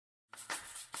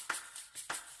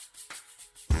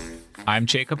I'm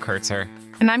Jacob Kurtzer.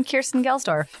 And I'm Kirsten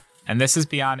Gelsdorf. And this is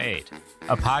Beyond Aid,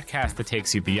 a podcast that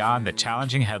takes you beyond the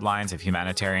challenging headlines of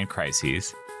humanitarian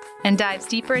crises and dives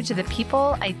deeper into the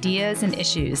people, ideas, and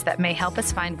issues that may help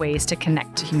us find ways to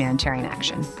connect to humanitarian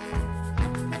action.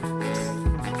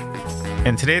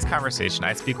 In today's conversation,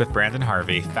 I speak with Branden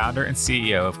Harvey, founder and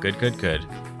CEO of GoodGoodGood,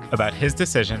 about his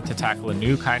decision to tackle a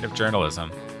new kind of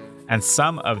journalism and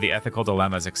some of the ethical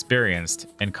dilemmas experienced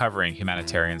in covering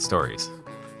humanitarian stories.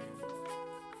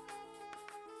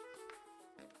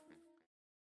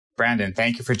 Branden,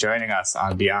 thank you for joining us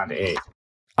on Beyond Aid.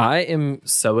 I am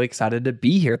so excited to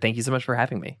be here. Thank you so much for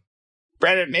having me.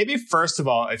 Branden, maybe first of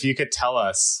all, if you could tell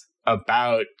us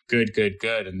about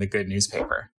GoodGoodGood and the Good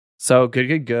newspaper. So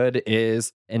GoodGoodGood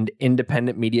is an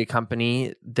independent media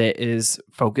company that is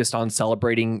focused on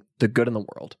celebrating the good in the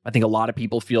world. I think a lot of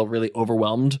people feel really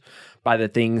overwhelmed by the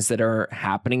things that are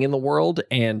happening in the world.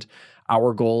 And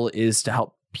our goal is to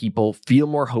help people feel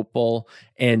more hopeful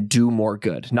and do more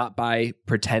good, not by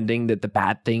pretending that the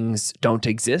bad things don't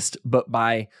exist, but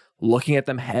by looking at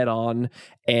them head on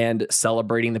and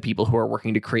celebrating the people who are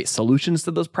working to create solutions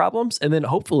to those problems, and then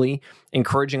hopefully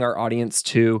encouraging our audience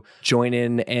to join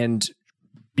in and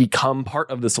become part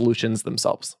of the solutions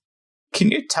themselves.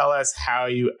 Can you tell us how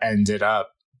you ended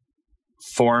up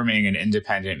forming an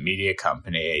independent media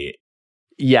company?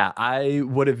 Yeah, I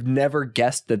would have never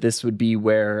guessed that this would be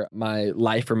where my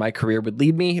life or my career would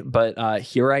lead me, but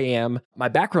here I am. My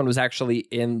background was actually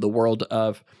in the world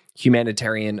of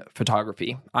humanitarian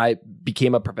photography. I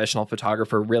became a professional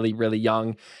photographer really, really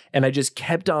young, and I just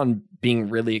kept on being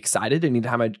really excited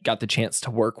anytime I got the chance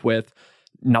to work with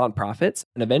nonprofits.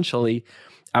 And eventually,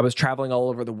 I was traveling all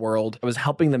over the world. I was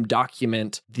helping them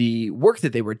document the work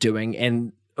that they were doing.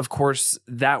 And of course,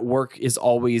 that work is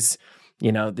always,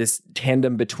 this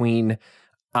tandem between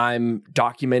I'm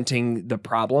documenting the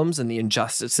problems and the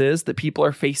injustices that people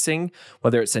are facing,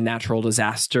 whether it's a natural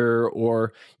disaster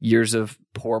or years of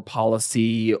poor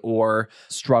policy or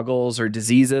struggles or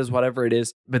diseases, whatever it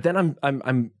is. But then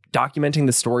I'm documenting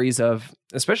the stories of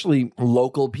especially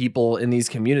local people in these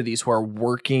communities who are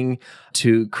working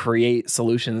to create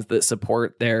solutions that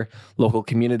support their local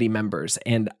community members.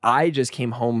 And I just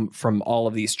came home from all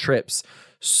of these trips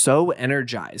so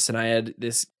energized, and I had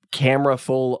this camera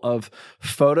full of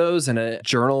photos and a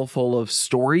journal full of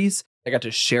stories. I got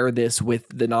to share this with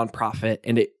the nonprofit,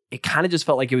 and it kind of just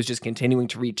felt like it was just continuing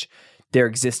to reach their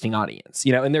existing audience,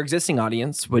 and their existing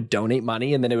audience would donate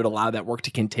money, and then it would allow that work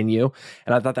to continue.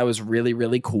 And I thought that was really,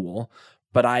 really cool.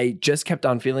 But I just kept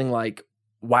on feeling like,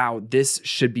 wow, this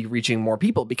should be reaching more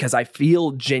people, because I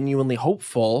feel genuinely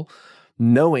hopeful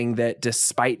knowing that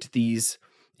despite these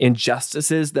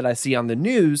injustices that I see on the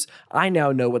news, I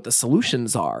now know what the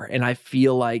solutions are. And I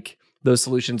feel like those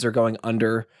solutions are going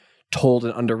undertold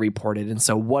and underreported. And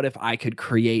so what if I could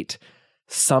create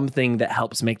something that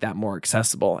helps make that more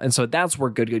accessible? And so that's where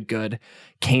GoodGoodGood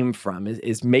came from,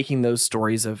 is making those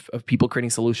stories of people creating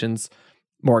solutions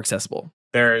more accessible.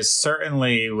 There's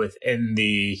certainly within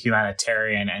the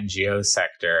humanitarian NGO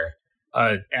sector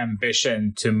an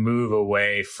ambition to move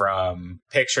away from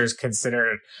pictures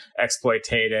considered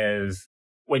exploitative.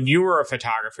 When you were a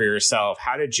photographer yourself,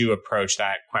 how did you approach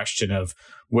that question of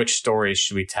which stories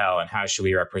should we tell and how should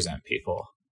we represent people?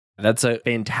 That's a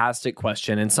fantastic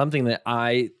question, and something that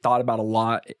I thought about a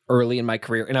lot early in my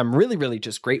career. And I'm really, really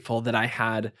just grateful that I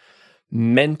had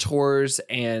mentors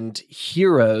and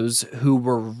heroes who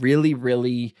were really,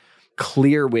 really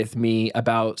clear with me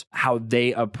about how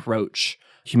they approach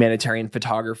humanitarian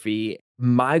photography.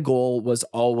 My goal was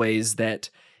always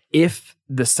that if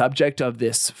the subject of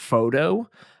this photo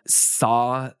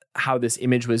saw how this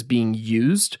image was being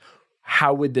used,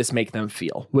 how would this make them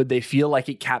feel? Would they feel like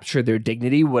it captured their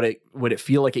dignity? Would it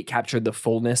feel like it captured the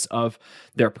fullness of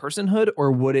their personhood?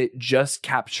 Or would it just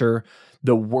capture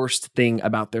the worst thing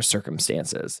about their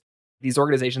circumstances? These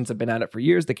organizations have been at it for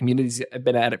years. The communities have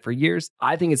been at it for years.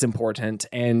 I think it's important.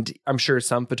 And I'm sure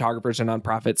some photographers and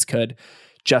nonprofits could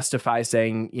justify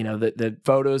saying, the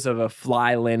photos of a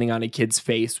fly landing on a kid's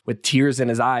face with tears in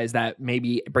his eyes, that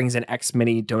maybe brings in X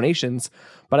many donations.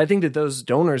 But I think that those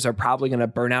donors are probably going to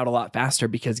burn out a lot faster,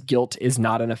 because guilt is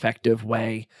not an effective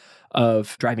way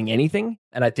of driving anything.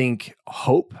 And I think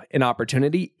hope and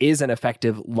opportunity is an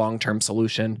effective long-term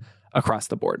solution across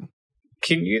the board.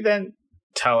 Can you then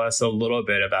tell us a little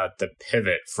bit about the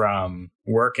pivot from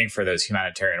working for those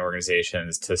humanitarian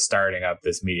organizations to starting up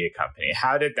this media company?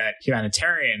 How did that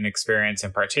humanitarian experience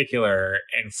in particular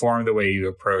inform the way you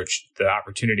approached the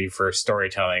opportunity for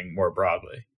storytelling more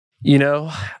broadly?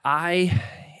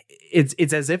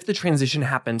 It's as if the transition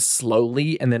happened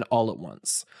slowly and then all at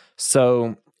once.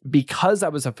 So because I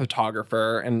was a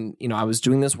photographer and, I was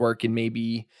doing this work in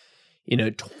maybe,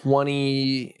 it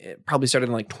probably started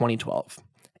in like 2012.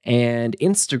 And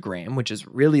Instagram, which is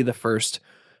really the first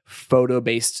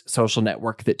photo-based social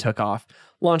network that took off,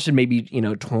 launched in maybe,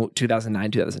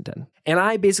 2009, 2010. And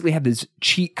I basically had this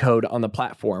cheat code on the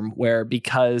platform where,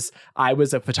 because I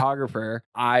was a photographer,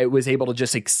 I was able to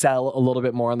just excel a little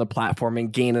bit more on the platform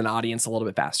and gain an audience a little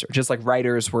bit faster, just like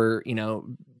writers were,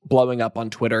 blowing up on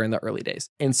Twitter in the early days.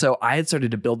 And so I had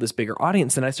started to build this bigger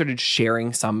audience, and I started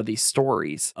sharing some of these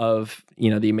stories of,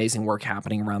 the amazing work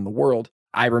happening around the world.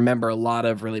 I remember a lot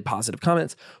of really positive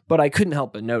comments, but I couldn't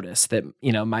help but notice that,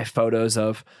 my photos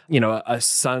of, a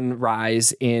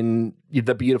sunrise in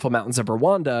the beautiful mountains of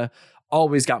Rwanda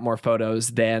always got more photos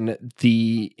than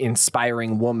the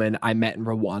inspiring woman I met in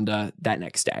Rwanda that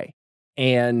next day.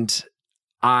 And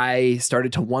I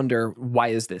started to wonder, why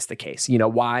is this the case?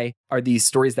 Why are these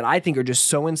stories that I think are just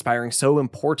so inspiring, so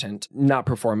important, not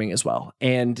performing as well?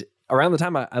 And around the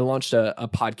time I launched a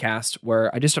podcast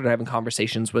where I just started having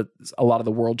conversations with a lot of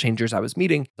the world changers I was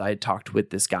meeting. I had talked with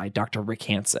this guy, Dr. Rick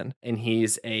Hansen, and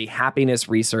he's a happiness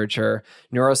researcher,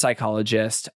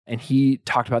 neuropsychologist. And he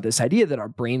talked about this idea that our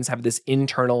brains have this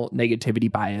internal negativity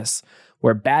bias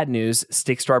where bad news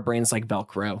sticks to our brains like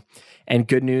Velcro and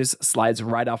good news slides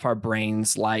right off our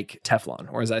brains like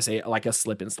Teflon, or as I say, like a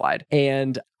slip and slide.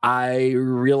 And I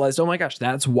realized, oh my gosh,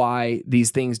 that's why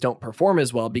these things don't perform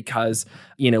as well, because,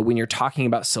 when you're talking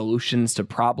about solutions to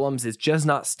problems, it's just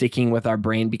not sticking with our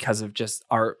brain because of just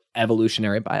our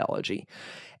evolutionary biology.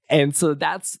 And so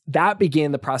that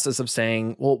began the process of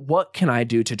saying, well, what can I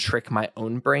do to trick my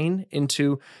own brain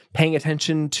into paying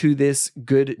attention to this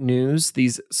good news,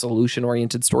 these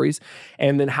solution-oriented stories?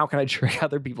 And then how can I trick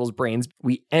other people's brains?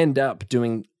 We end up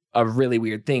doing a really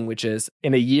weird thing, which is,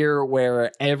 in a year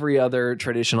where every other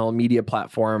traditional media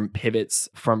platform pivots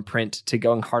from print to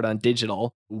going hard on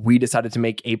digital, we decided to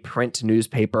make a print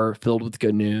newspaper filled with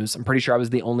good news. I'm pretty sure I was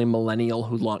the only millennial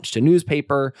who launched a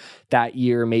newspaper that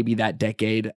year, maybe that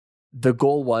decade. The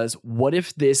goal was, what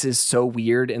if this is so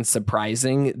weird and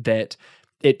surprising that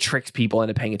it tricks people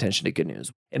into paying attention to good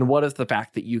news? And what if the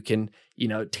fact that you can,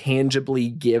 tangibly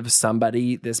give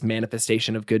somebody this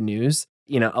manifestation of good news,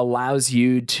 allows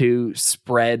you to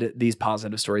spread these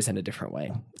positive stories in a different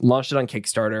way? Launched it on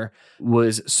Kickstarter,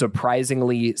 was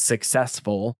surprisingly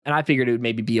successful. And I figured it would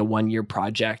maybe be a 1-year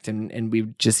project and we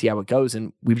would just see how it goes.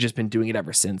 And we've just been doing it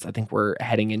ever since. I think we're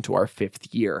heading into our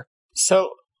 5th year. So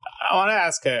I want to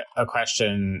ask a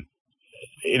question,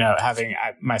 having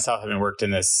worked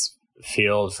in this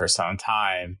field for some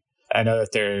time, I know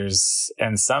that there's,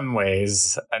 in some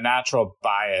ways, a natural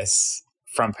bias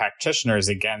from practitioners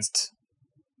against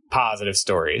positive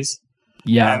stories.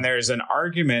 Yeah. And there's an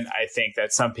argument, I think,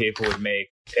 that some people would make,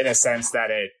 in a sense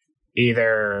that it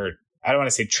either, I don't want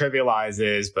to say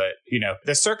trivializes, but,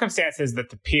 the circumstances that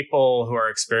the people who are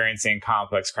experiencing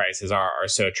complex crises are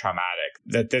so traumatic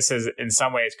that this is, in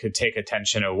some ways, could take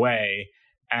attention away.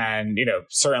 And,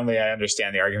 certainly I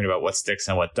understand the argument about what sticks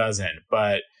and what doesn't.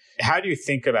 But how do you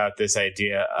think about this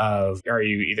idea of, are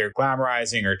you either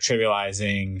glamorizing or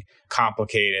trivializing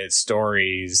complicated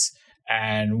stories?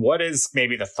 And what is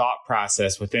maybe the thought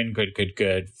process within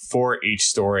GoodGoodGood for each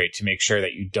story to make sure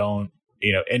that you don't,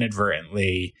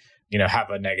 inadvertently, have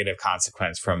a negative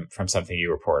consequence from something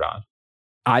you report on?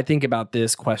 I think about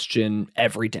this question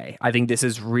every day. I think this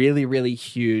is really, really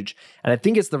huge. And I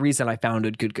think it's the reason I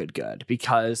founded GoodGoodGood,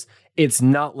 because it's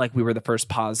not like we were the first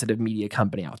positive media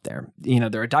company out there.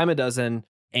 There are a dime a dozen.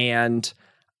 And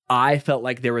I felt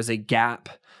like there was a gap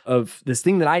of this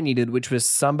thing that I needed, which was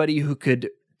somebody who could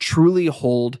truly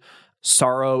hold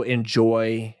sorrow and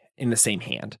joy in the same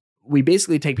hand. We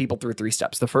basically take people through 3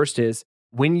 steps. The first is,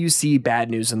 when you see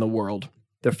bad news in the world,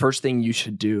 the first thing you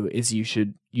should do is you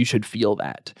should feel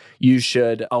that. You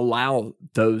should allow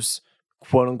those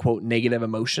quote unquote negative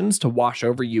emotions to wash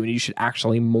over you, and you should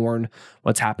actually mourn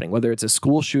what's happening, whether it's a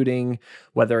school shooting,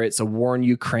 whether it's a war in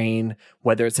Ukraine,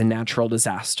 whether it's a natural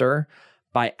disaster.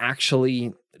 By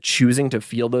actually choosing to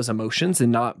feel those emotions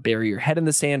and not bury your head in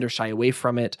the sand or shy away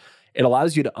from it, it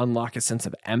allows you to unlock a sense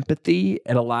of empathy.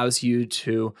 It allows you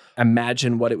to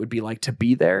imagine what it would be like to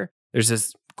be there. There's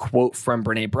this quote from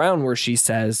Brene Brown where she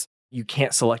says, you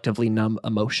can't selectively numb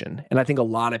emotion. And I think a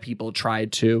lot of people try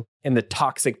to, in the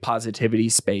toxic positivity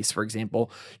space, for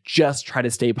example, just try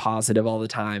to stay positive all the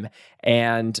time.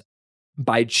 And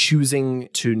by choosing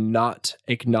to not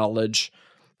acknowledge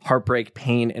heartbreak,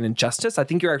 pain, and injustice, I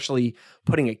think you're actually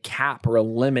putting a cap or a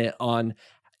limit on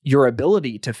your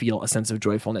ability to feel a sense of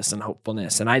joyfulness and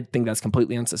hopefulness. And I think that's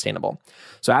completely unsustainable.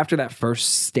 So after that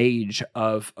first stage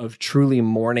of truly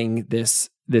mourning this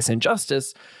this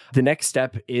injustice, the next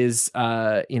step is,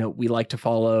 we like to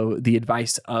follow the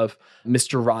advice of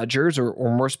Mr. Rogers,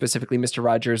 or more specifically, Mr.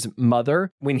 Rogers'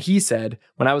 mother. When he said,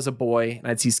 when I was a boy and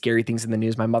I'd see scary things in the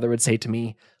news, my mother would say to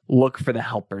me, look for the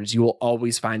helpers. You will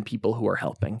always find people who are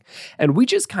helping. And we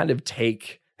just kind of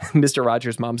take Mr.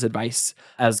 Rogers' mom's advice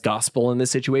as gospel in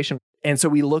this situation. And so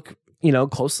we look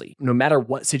closely. No matter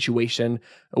what situation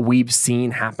we've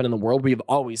seen happen in the world, we've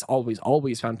always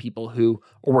found people who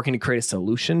are working to create a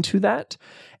solution to that.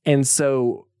 And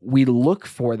so we look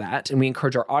for that, and we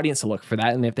encourage our audience to look for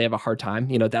that. And if they have a hard time,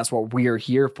 that's what we're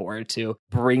here for, to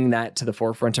bring that to the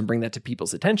forefront and bring that to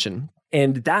people's attention.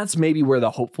 And that's maybe where the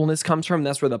hopefulness comes from.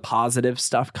 That's where the positive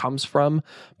stuff comes from.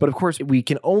 But of course, we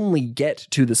can only get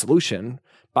to the solution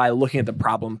by looking at the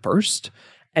problem first.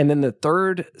 And then the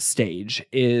third stage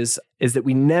is that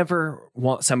we never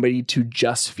want somebody to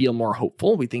just feel more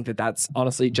hopeful. We think that that's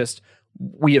honestly just,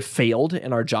 we have failed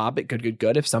in our job at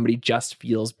GoodGoodGood if somebody just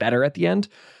feels better at the end.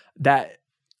 That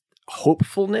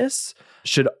hopefulness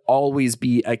should always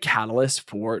be a catalyst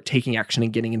for taking action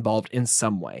and getting involved in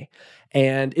some way.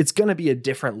 And it's going to be a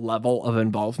different level of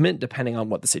involvement depending on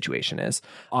what the situation is.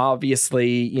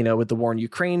 Obviously, with the war in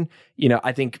Ukraine,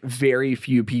 I think very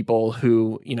few people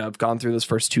who, have gone through those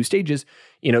first two stages,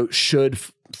 should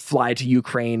fly to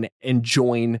Ukraine and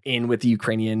join in with the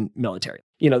Ukrainian military.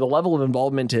 The level of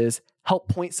involvement is help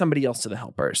point somebody else to the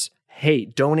helpers. Hey,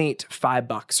 donate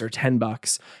 $5 or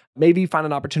 $10. Maybe find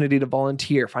an opportunity to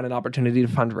volunteer, find an opportunity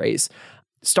to fundraise.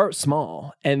 Start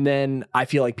small. And then I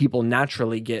feel like people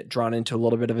naturally get drawn into a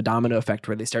little bit of a domino effect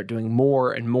where they start doing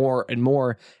more and more and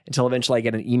more until eventually I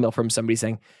get an email from somebody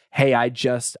saying, hey, I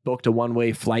just booked a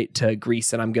one-way flight to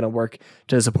Greece and I'm going to work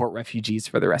to support refugees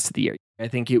for the rest of the year. I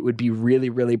think it would be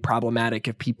really, really problematic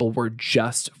if people were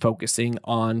just focusing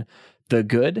on the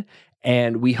good.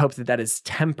 And we hope that that is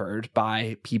tempered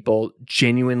by people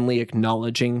genuinely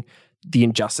acknowledging the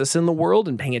injustice in the world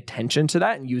and paying attention to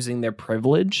that and using their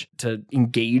privilege to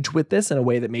engage with this in a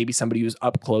way that maybe somebody who's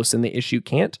up close in the issue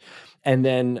can't. And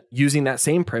then using that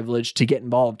same privilege to get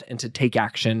involved and to take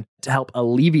action to help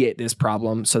alleviate this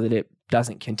problem so that it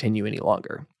doesn't continue any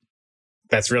longer.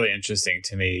 That's really interesting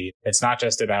to me. It's not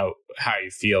just about how you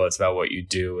feel, it's about what you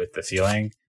do with the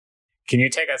feeling. Can you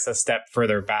take us a step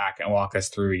further back and walk us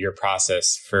through your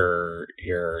process for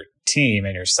your team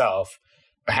and yourself?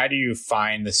 How do you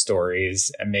find the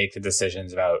stories and make the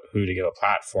decisions about who to give a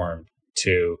platform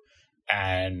to?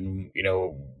 And,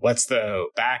 what's the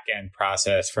back end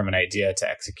process from an idea to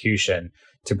execution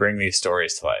to bring these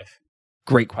stories to life?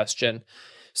 Great question.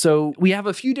 So we have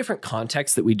a few different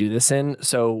contexts that we do this in.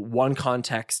 So one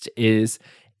context is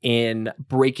in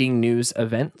breaking news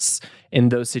events. In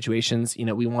those situations,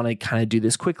 we want to kind of do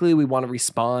this quickly. We want to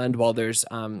respond while there's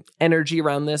energy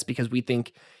around this, because we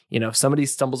think, if somebody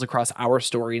stumbles across our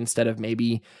story instead of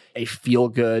maybe a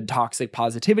feel-good, toxic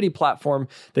positivity platform,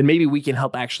 then maybe we can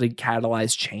help actually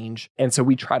catalyze change. And so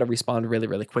we try to respond really,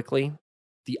 really quickly.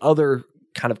 The other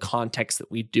kind of context that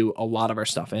we do a lot of our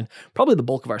stuff in, probably the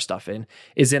bulk of our stuff in,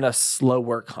 is in a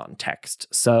slower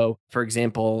context. So, for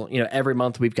example, every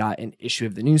month we've got an issue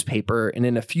of the newspaper, and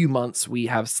in a few months we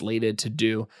have slated to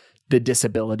do the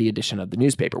disability edition of the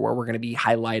newspaper, where we're going to be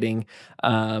highlighting,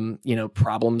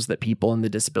 problems that people in the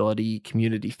disability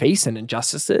community face and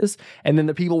injustices, and then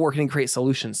the people working to create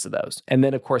solutions to those. And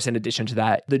then, of course, in addition to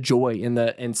that, the joy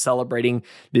in celebrating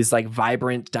this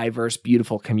vibrant, diverse,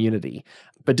 beautiful community.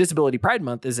 But Disability Pride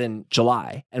Month is in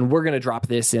July, and we're going to drop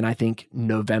this in, I think,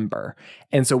 November.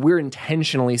 And so we're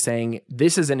intentionally saying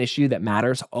this is an issue that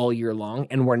matters all year long,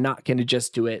 and we're not going to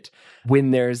just do it when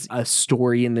there's a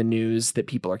story in the news that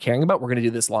people are caring about. We're going to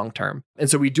do this long term. And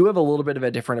so we do have a little bit of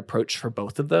a different approach for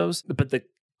both of those, but the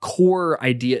core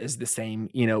idea is the same.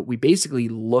 We basically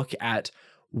look at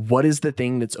what is the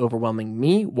thing that's overwhelming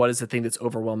me? What is the thing that's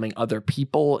overwhelming other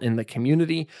people in the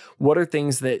community? What are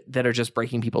things that are just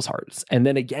breaking people's hearts? And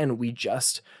then again, we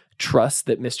just trust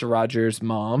that Mr. Rogers'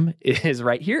 mom is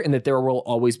right here and that there will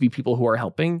always be people who are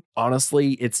helping.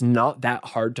 Honestly, it's not that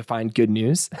hard to find good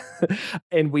news.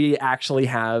 And we actually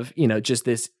have, just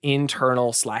this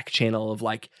internal Slack channel of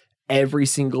every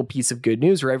single piece of good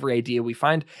news or every idea we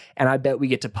find. And I bet we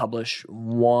get to publish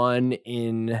one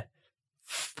in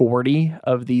 40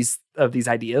 of these of these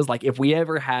ideas. Like if we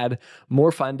ever had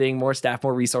more funding, more staff,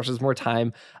 more resources, more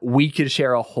time, we could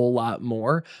share a whole lot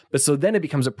more. But so then it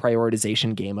becomes a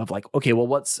prioritization game of like, okay, well,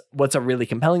 what's a really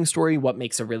compelling story? What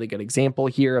makes a really good example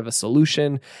here of a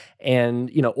solution?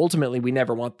 And, ultimately we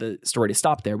never want the story to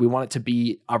stop there. We want it to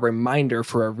be a reminder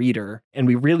for a reader. And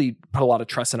we really put a lot of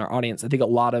trust in our audience. I think a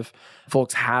lot of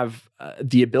folks have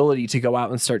the ability to go out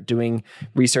and start doing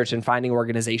research and finding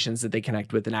organizations that they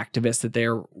connect with and activists that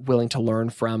they're willing to learn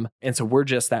from. And so we're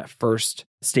just that first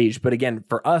stage. But again,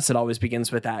 for us, it always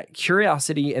begins with that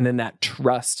curiosity and then that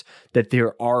trust that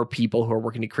there are people who are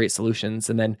working to create solutions.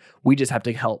 And then we just have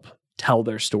to help tell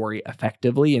their story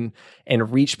effectively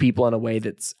and reach people in a way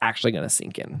that's actually going to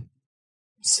sink in.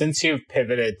 Since you've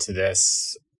pivoted to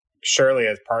this, surely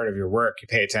as part of your work, you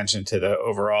pay attention to the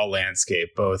overall landscape,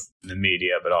 both in the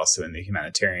media, but also in the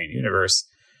humanitarian universe.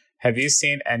 Have you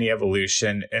seen any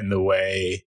evolution in the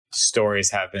way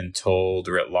stories have been told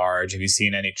writ large? Have you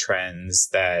seen any trends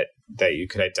that you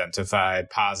could identify,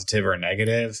 positive or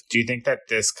negative? Do you think that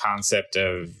this concept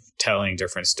of telling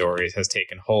different stories has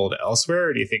taken hold elsewhere,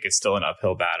 or do you think it's still an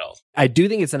uphill battle? I do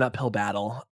think it's an uphill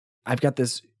battle. I've got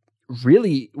this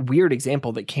really weird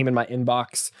example that came in my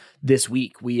inbox this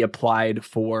week. We applied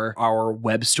for our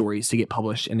web stories to get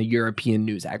published in a European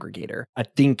news aggregator. I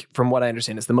think from what I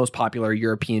understand, it's the most popular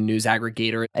European news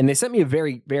aggregator. And they sent me a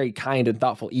very, very kind and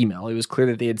thoughtful email. It was clear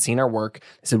that they had seen our work.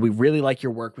 They said, we really like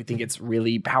your work. We think it's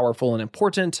really powerful and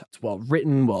important. It's well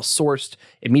written, well sourced.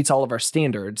 It meets all of our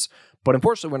standards. But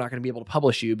unfortunately, we're not going to be able to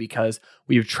publish you because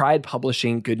we've tried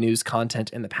publishing good news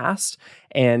content in the past,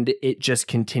 and it just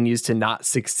continues to not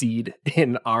succeed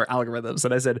in our algorithms.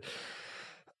 And I said,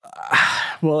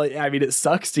 well, I mean, it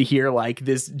sucks to hear like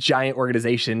this giant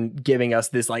organization giving us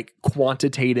this like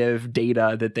quantitative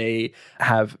data that they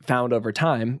have found over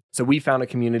time. So we found a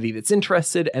community that's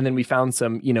interested, and then we found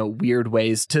some, weird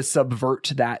ways to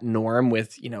subvert that norm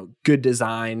with, good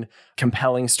design,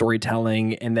 compelling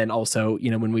storytelling. And then also,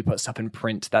 when we put stuff in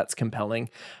print, that's compelling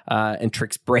and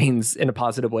tricks brains in a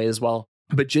positive way as well.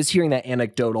 But just hearing that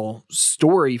anecdotal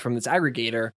story from this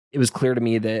aggregator, it was clear to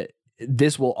me that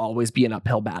this will always be an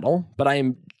uphill battle, but I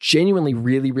am genuinely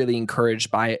really, really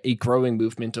encouraged by a growing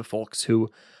movement of folks who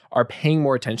are paying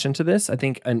more attention to this. I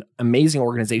think an amazing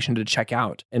organization to check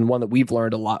out, and one that we've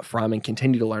learned a lot from and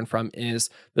continue to learn from, is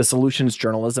the Solutions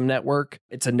Journalism Network.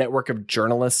 It's a network of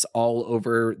journalists all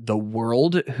over the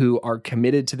world who are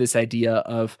committed to this idea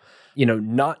of,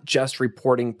 not just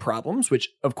reporting problems, which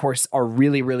of course are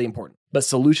really, really important, but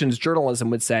solutions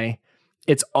journalism would say,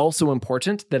 it's also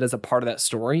important that as a part of that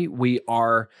story, we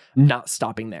are not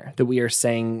stopping there, that we are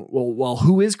saying, well,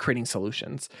 who is creating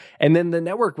solutions? And then the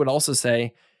network would also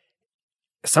say,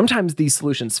 sometimes these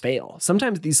solutions fail.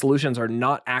 Sometimes these solutions are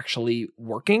not actually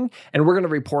working. And we're going to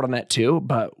report on that too,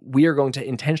 but we are going to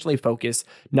intentionally focus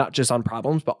not just on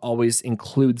problems, but always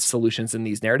include solutions in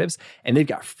these narratives. And they've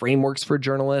got frameworks for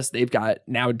journalists. They've got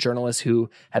now journalists who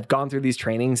have gone through these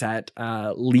trainings at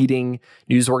leading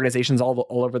news organizations all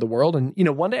over the world. And,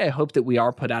 one day I hope that we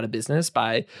are put out of business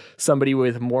by somebody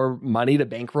with more money to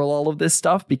bankroll all of this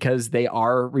stuff, because they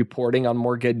are reporting on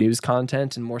more good news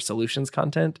content and more solutions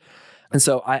content. And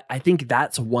so I think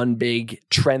that's one big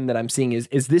trend that I'm seeing is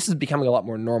this is becoming a lot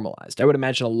more normalized. I would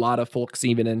imagine a lot of folks,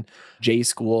 even in J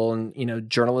school and,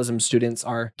 journalism students,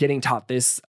 are getting taught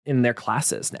this in their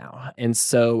classes now. And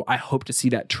so I hope to see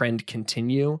that trend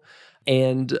continue.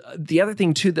 And the other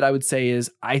thing too that I would say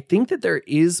is I think that there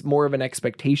is more of an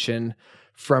expectation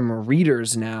from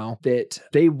readers now that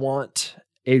they want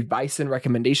advice and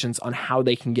recommendations on how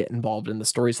they can get involved in the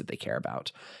stories that they care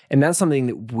about. And that's something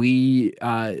that we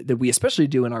especially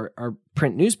do in our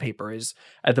print newspaper. Is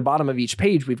at the bottom of each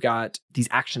page, we've got these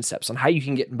action steps on how you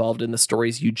can get involved in the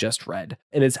stories you just read.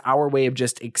 And it's our way of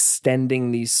just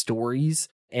extending these stories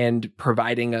and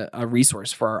providing a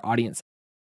resource for our audience.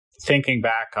 Thinking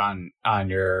back on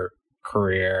your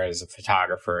career as a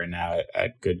photographer and now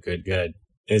at GoodGoodGood,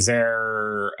 is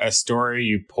there a story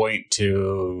you point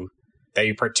to that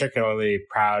you're particularly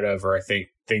proud of, or think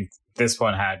this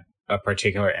one had a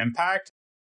particular impact?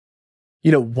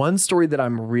 One story that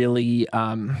I'm really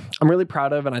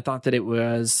proud of, and I thought that it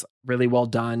was really well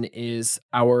done, is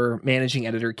our managing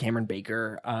editor, Cameron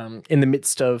Baker, in the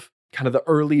midst of kind of the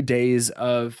early days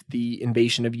of the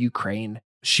invasion of Ukraine.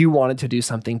 She wanted to do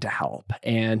something to help.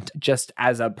 And just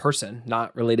as a person,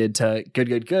 not related to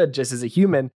GoodGoodGood, just as a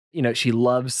human, she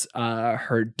loves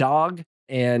her dog.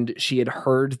 And she had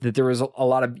heard that there was a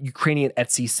lot of Ukrainian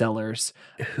Etsy sellers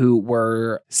who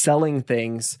were selling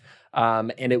things.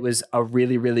 And it was a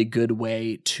really, really good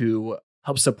way to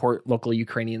help support local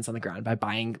Ukrainians on the ground by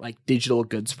buying like digital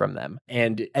goods from them.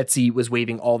 And Etsy was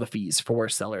waiving all the fees for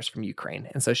sellers from Ukraine.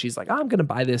 And so she's like, oh, I'm going to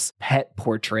buy this pet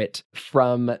portrait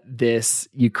from this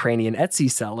Ukrainian Etsy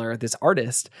seller, this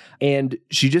artist. And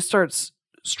she just starts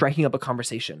striking up a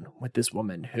conversation with this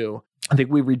woman who, I think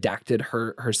we redacted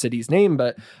her city's name,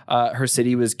 but her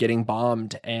city was getting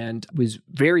bombed, and was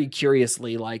very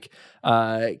curiously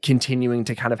continuing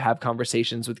to kind of have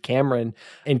conversations with Cameron.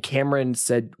 And Cameron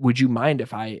said, would you mind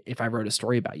if I wrote a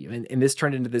story about you? And this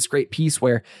turned into this great piece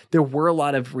where there were a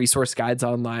lot of resource guides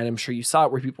online. I'm sure you saw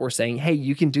it, where people were saying, hey,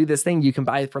 you can do this thing, you can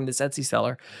buy it from this Etsy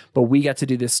seller. But we got to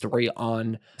do this story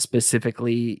on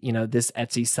specifically, this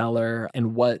Etsy seller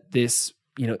and what this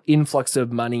influx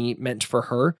of money meant for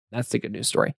her. That's the good news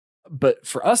story. But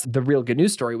for us, the real good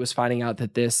news story was finding out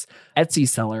that this Etsy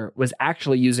seller was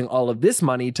actually using all of this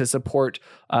money to support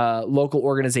local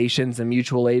organizations and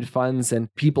mutual aid funds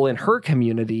and people in her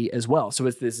community as well. So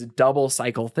it's this double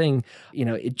cycle thing.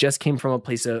 It just came from a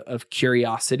place of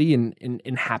curiosity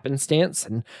and happenstance.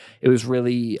 And it was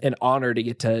really an honor to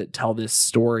get to tell this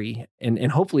story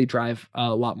and hopefully drive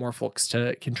a lot more folks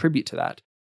to contribute to that.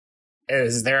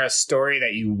 Is there a story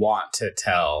that you want to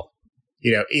tell,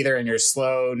 either in your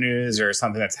slow news or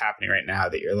something that's happening right now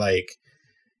that you're like,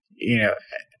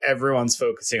 everyone's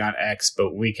focusing on X,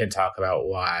 but we can talk about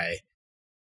Y?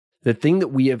 The thing that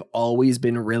we have always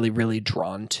been really, really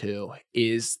drawn to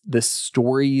is the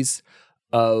stories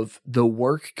of the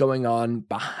work going on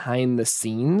behind the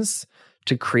scenes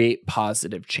to create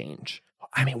positive change.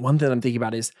 I mean, one thing I'm thinking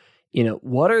about is,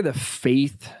 what are the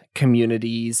faith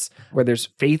communities where there's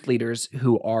faith leaders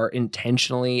who are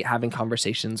intentionally having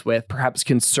conversations with perhaps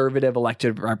conservative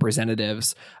elected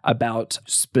representatives about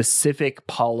specific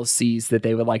policies that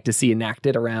they would like to see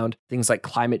enacted around things like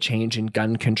climate change and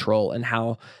gun control, and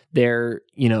how they're,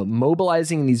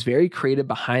 mobilizing in these very creative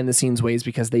behind the scenes ways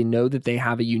because they know that they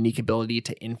have a unique ability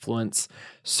to influence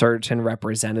certain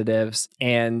representatives.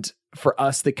 And for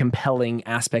us, the compelling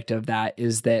aspect of that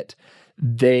is that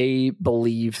they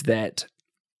believe that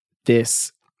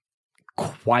this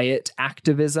quiet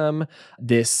activism,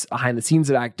 this behind the scenes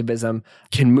of activism,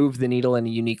 can move the needle in a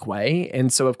unique way.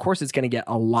 And so, of course, it's going to get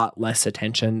a lot less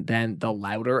attention than the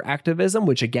louder activism,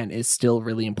 which again is still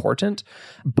really important.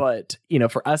 But,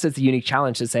 for us, it's a unique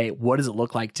challenge to say, what does it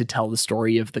look like to tell the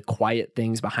story of the quiet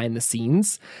things behind the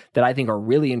scenes that I think are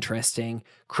really interesting,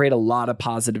 create a lot of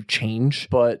positive change,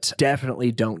 but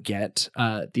definitely don't get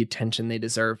the attention they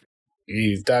deserve.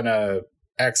 You've done an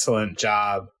excellent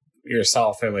job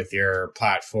yourself and with your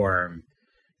platform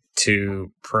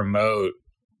to promote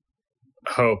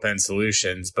hope and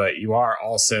solutions, but you are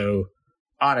also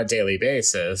on a daily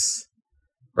basis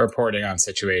reporting on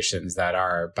situations that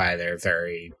are by their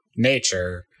very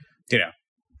nature,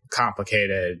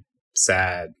 complicated,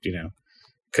 sad,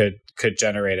 could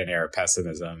generate an air of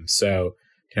pessimism. So,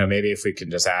 maybe if we can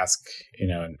just ask,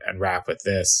 and wrap with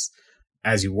this,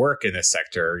 as you work in this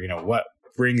sector, what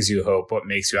brings you hope? What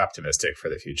makes you optimistic for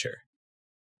the future?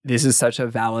 This is such a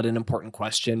valid and important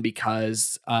question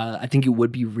because I think it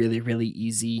would be really, really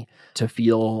easy to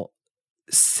feel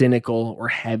cynical or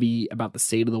heavy about the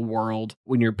state of the world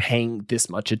when you're paying this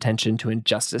much attention to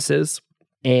injustices.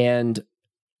 And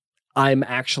I'm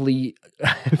actually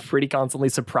pretty constantly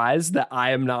surprised that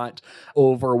I am not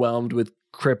overwhelmed with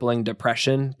crippling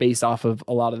depression based off of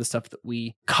a lot of the stuff that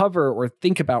we cover or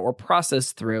think about or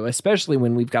process through, especially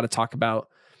when we've got to talk about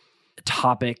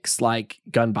topics like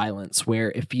gun violence,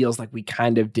 where it feels like we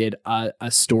kind of did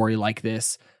a story like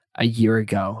this a year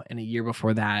ago and a year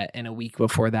before that and a week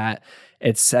before that,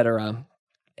 etc.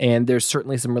 And there's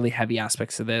certainly some really heavy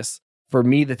aspects of this. For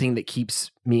me, the thing that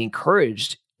keeps me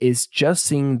encouraged is just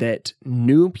seeing that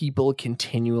new people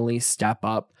continually step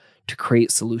up to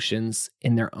create solutions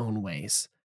in their own ways.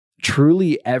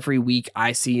 Truly, every week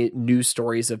I see news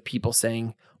stories of people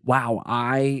saying, wow,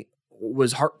 I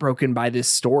was heartbroken by this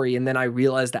story. And then I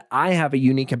realized that I have a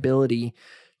unique ability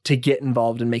to get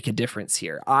involved and make a difference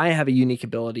here. I have a unique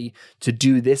ability to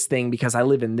do this thing because I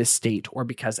live in this state, or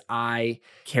because I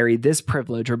carry this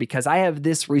privilege, or because I have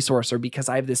this resource, or because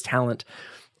I have this talent.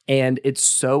 And it's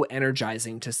so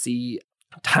energizing to see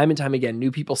time and time again,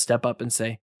 new people step up and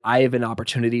say, I have an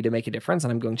opportunity to make a difference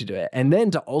and I'm going to do it. And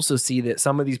then to also see that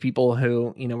some of these people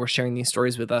who, were sharing these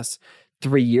stories with us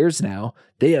 3 years now,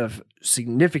 they have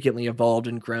significantly evolved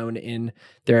and grown in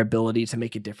their ability to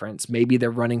make a difference. Maybe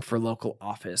they're running for local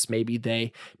office. Maybe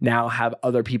they now have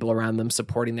other people around them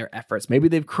supporting their efforts. Maybe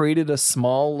they've created a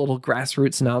small little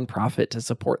grassroots nonprofit to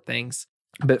support things.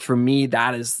 But for me,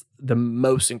 that is the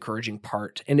most encouraging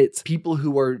part. And it's people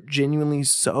who are genuinely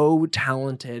so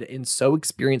talented and so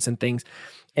experienced in things.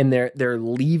 And they're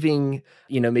leaving,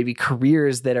 maybe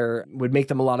careers that would make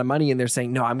them a lot of money. And they're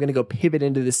saying, no, I'm going to go pivot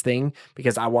into this thing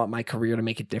because I want my career to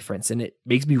make a difference. And it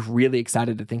makes me really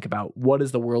excited to think about what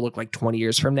does the world look like 20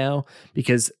 years from now?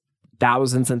 Because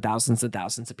thousands and thousands and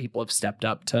thousands of people have stepped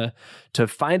up to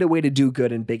find a way to do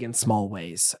good in big and small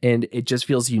ways. And it just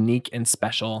feels unique and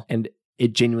special. And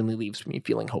it genuinely leaves me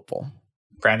feeling hopeful.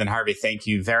 Branden Harvey, thank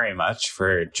you very much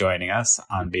for joining us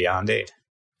on Beyond Aid.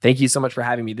 Thank you so much for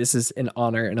having me. This is an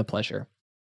honor and a pleasure.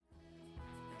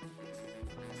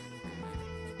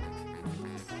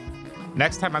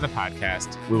 Next time on the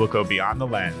podcast, we will go beyond the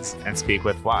lens and speak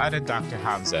with Waad and Dr.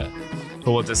 Hamza,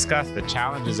 who will discuss the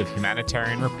challenges of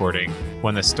humanitarian reporting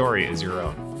when the story is your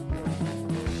own.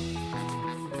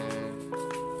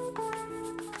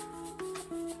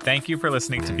 Thank you for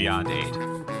listening to Beyond Aid.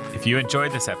 If you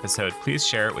enjoyed this episode, please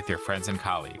share it with your friends and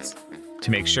colleagues. To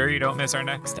make sure you don't miss our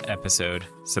next episode,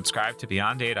 subscribe to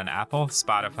Beyond Aid on Apple,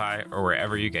 Spotify, or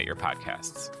wherever you get your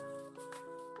podcasts.